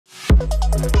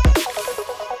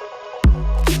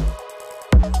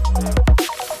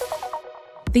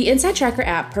The InsideTracker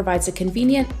app provides a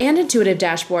convenient and intuitive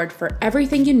dashboard for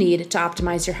everything you need to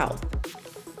optimize your health.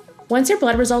 Once your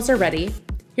blood results are ready,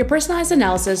 your personalized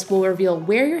analysis will reveal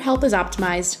where your health is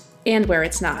optimized and where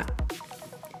it's not.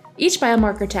 Each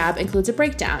biomarker tab includes a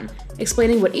breakdown,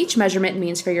 explaining what each measurement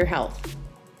means for your health.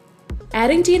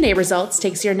 Adding DNA results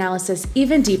takes your analysis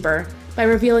even deeper by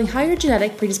revealing how your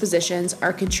genetic predispositions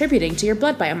are contributing to your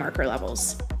blood biomarker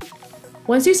levels.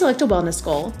 Once you select a wellness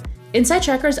goal,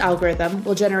 InsideTracker's algorithm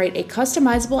will generate a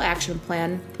customizable action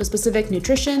plan with specific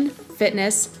nutrition,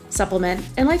 fitness, supplement,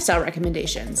 and lifestyle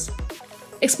recommendations.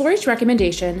 Explore each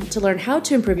recommendation to learn how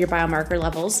to improve your biomarker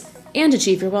levels and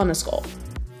achieve your wellness goal.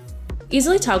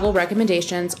 Easily toggle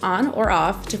recommendations on or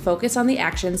off to focus on the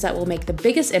actions that will make the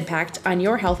biggest impact on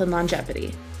your health and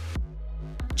longevity.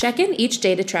 Check in each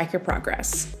day to track your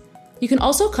progress. You can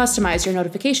also customize your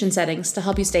notification settings to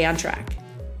help you stay on track.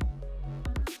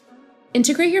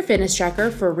 Integrate your fitness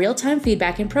tracker for real-time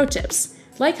feedback and pro tips,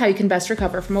 like how you can best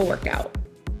recover from a workout.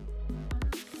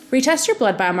 Retest your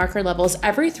blood biomarker levels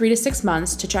every 3 to 6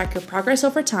 months to track your progress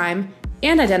over time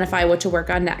and identify what to work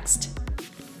on next.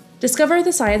 Discover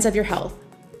the science of your health.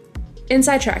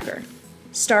 InsideTracker.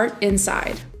 Start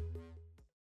inside.